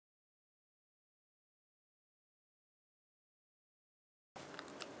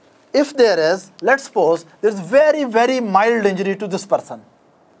if there is, let's suppose there is very, very mild injury to this person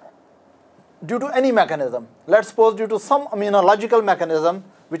due to any mechanism. Let's suppose due to some immunological mechanism,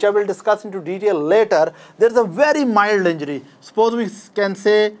 which I will discuss into detail later, there is a very mild injury. Suppose we can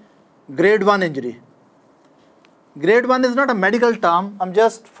say grade 1 injury. Grade 1 is not a medical term. I'm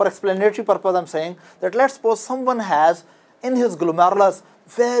just, for explanatory purpose, I'm saying that let's suppose someone has in his glomerulus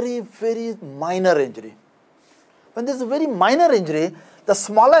very, very minor injury. When there is a very minor injury, the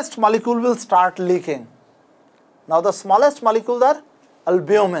smallest molecule will start leaking. Now the smallest molecules are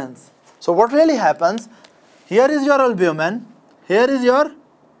albumins. So what really happens, here is your albumin, here is your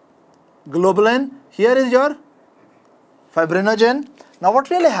globulin, here is your fibrinogen. Now what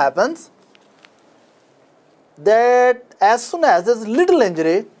really happens, that as soon as there is little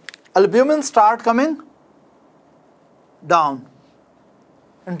injury, albumin start coming down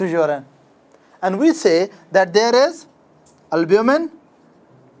into urine. And we say that there is albumin,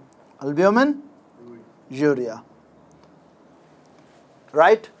 urea,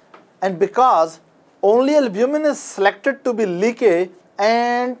 right? And because only albumin is selected to be leaky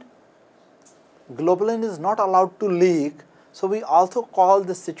and globulin is not allowed to leak, so we also call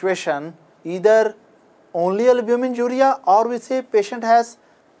this situation either only albuminuria, or we say patient has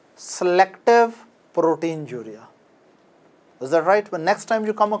selective proteinuria. Is that right? When next time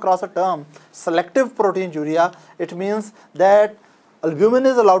you come across a term selective proteinuria, it means that albumin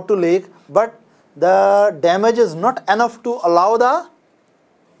is allowed to leak, but the damage is not enough to allow the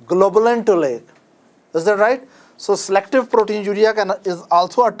globulin to leak. Is that right? So selective proteinuria is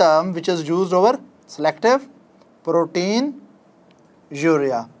also a term which is used over selective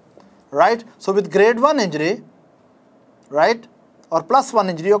proteinuria, right? So with grade 1 injury, right, or plus 1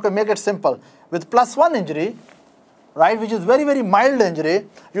 injury, okay, make it simple. With plus 1 injury, right, which is very, very mild injury,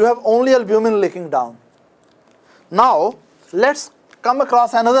 you have only albumin leaking down. Now let's come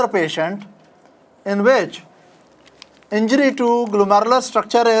across another patient in which injury to glomerular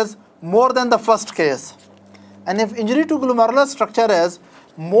structure is more than the first case. And if injury to glomerular structure is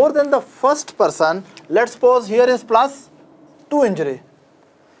more than the first person, let's suppose here is plus 2 injury.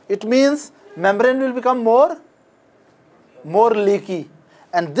 It means membrane will become more leaky.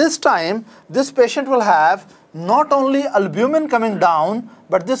 And this time, this patient will have not only albumin coming down,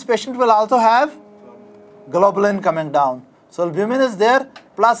 but this patient will also have globulin coming down. So albumin is there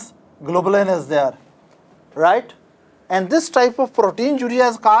plus globulin is there, right? And this type of proteinuria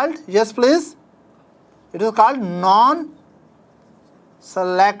is called, yes please, it is called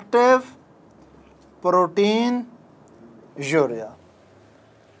non-selective proteinuria,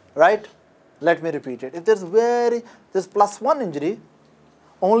 right? Let me repeat it. If there's plus 1 injury,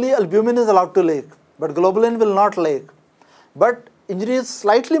 only albumin is allowed to leak, but globulin will not leak. But injury is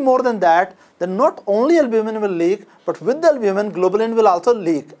slightly more than that, then not only albumin will leak, but with the albumin, globulin will also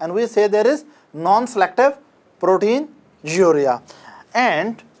leak. And we say there is non-selective proteinuria.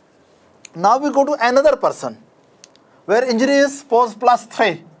 And now we go to another person where injury is suppose plus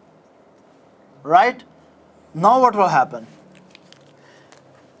 3, right? Now what will happen?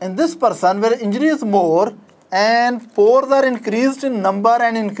 In this person where injury is more and pores are increased in number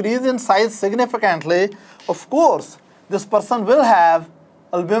and increase in size significantly, of course, this person will have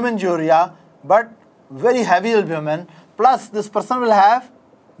albuminuria, but very heavy albumin, plus this person will have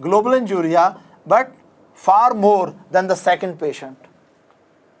globulinuria, but far more than the second patient,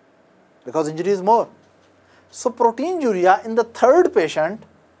 because injury is more. So proteinuria in the third patient,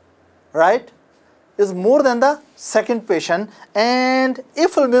 right, is more than the second patient, and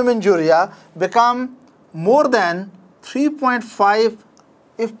if albuminuria become more than 3.5,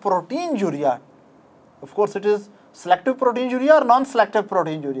 if proteinuria, of course it is selective proteinuria or non-selective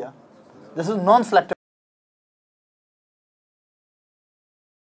proteinuria. This is non-selective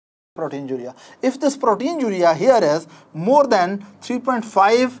proteinuria. If this proteinuria here is more than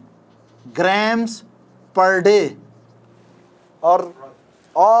 3.5 grams per day, or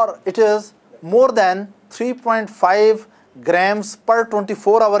it is more than 3.5 grams per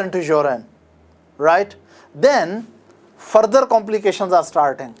 24 hour into urine, right? Then further complications are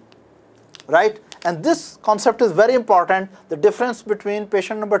starting, right? And this concept is very important, the difference between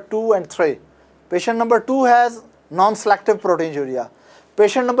patient number 2 and 3. Patient number 2 has non-selective proteinuria.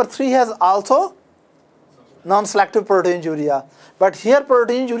 Patient number 3 has also non-selective proteinuria. But here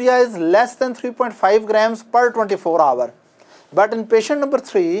proteinuria is less than 3.5 grams per 24 hour. But in patient number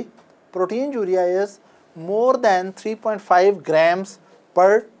 3, proteinuria is more than 3.5 grams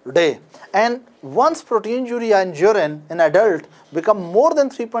per day. And once proteinuria in urine in adult become more than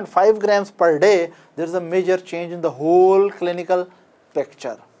 3.5 grams per day, there is a major change in the whole clinical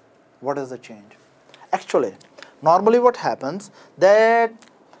picture. What is the change? Actually, normally what happens that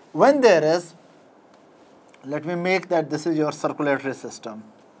when there is, let me make that this is your circulatory system,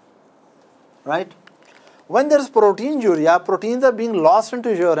 right? When there is proteinuria, proteins are being lost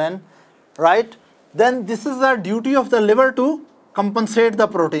into urine, right? Then this is the duty of the liver to compensate the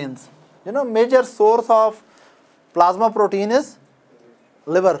proteins. You know, major source of plasma protein is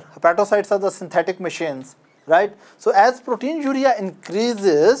liver. Hepatocytes are the synthetic machines, right? So as proteinuria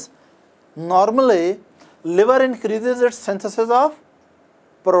increases, normally liver increases its synthesis of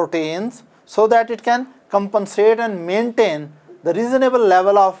proteins so that it can compensate and maintain the reasonable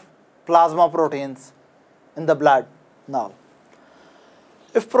level of plasma proteins in the blood. Now,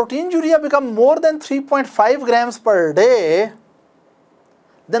 if proteinuria become more than 3.5 grams per day,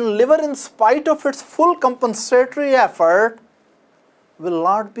 then liver, in spite of its full compensatory effort, will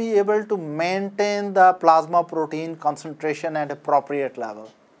not be able to maintain the plasma protein concentration at appropriate level.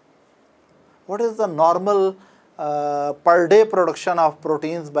 What is the normal per day production of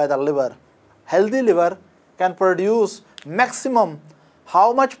proteins by the liver? Healthy liver can produce maximum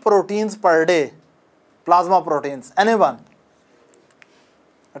how much proteins per day? Plasma proteins. Anyone?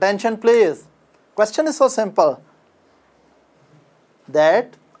 Attention please. Question is so simple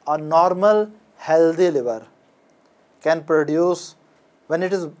that a normal healthy liver can produce, when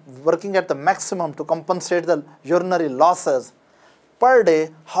it is working at the maximum to compensate the urinary losses, per day,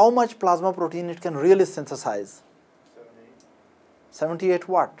 how much plasma protein it can really synthesize? 78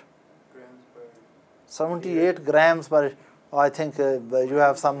 what? Grams per 78 grams per, oh, I think you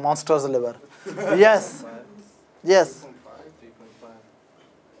have some monster's liver. Yes, yes.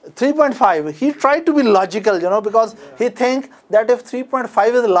 3.5. He tried to be logical, you know, because he thinks that if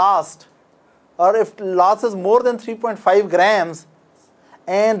 3.5 is lost, or if loss is more than 3.5 grams,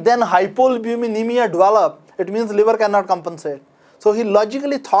 and then hypoalbuminemia develop, it means liver cannot compensate. So he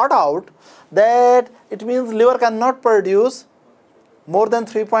logically thought out that it means liver cannot produce more than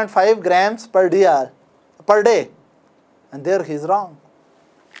 3.5 grams per day. And there he is wrong.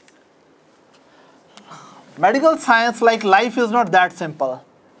 Medical science, like life, is not that simple.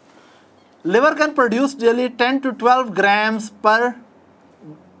 Liver can produce daily 10 to 12 grams per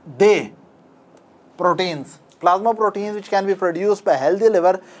day proteins. Plasma proteins which can be produced by healthy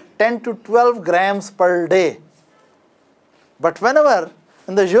liver, 10 to 12 grams per day. But whenever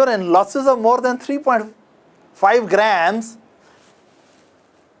in the urine losses of more than 3.5 grams,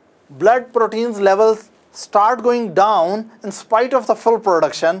 blood proteins levels start going down in spite of the full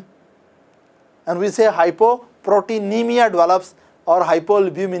production, and we say hypoproteinemia develops or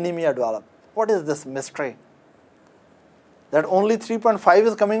hypoalbuminemia develops. What is this mystery? That only 3.5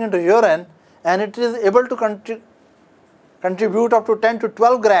 is coming into urine and it is able to contribute up to 10 to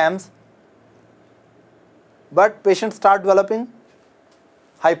 12 grams, but patients start developing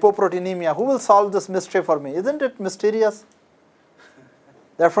hypoproteinemia. Who will solve this mystery for me? Isn't it mysterious?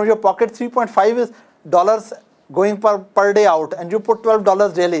 That from your pocket 3.5 is dollars going per day out, and you put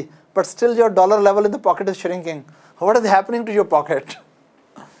 $12 daily, but still your dollar level in the pocket is shrinking. What is happening to your pocket?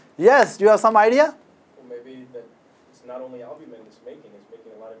 Yes, do you have some idea? Well, maybe that it's not only albumin it's making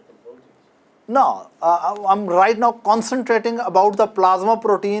a lot of different proteins. No, I'm right now concentrating about the plasma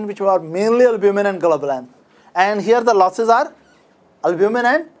protein, which are mainly albumin and globulin. And here the losses are albumin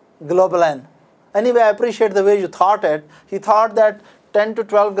and globulin. Anyway, I appreciate the way you thought it. He thought that 10 to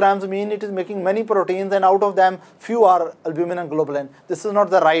 12 grams mean it is making many proteins, and out of them few are albumin and globulin. This is not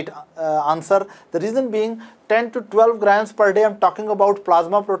the right answer. The reason being 10 to 12 grams per day, I'm talking about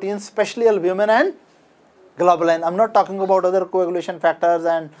plasma proteins, especially albumin and globulin. I'm not talking about other coagulation factors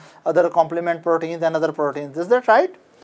and other complement proteins and other proteins. Is that right?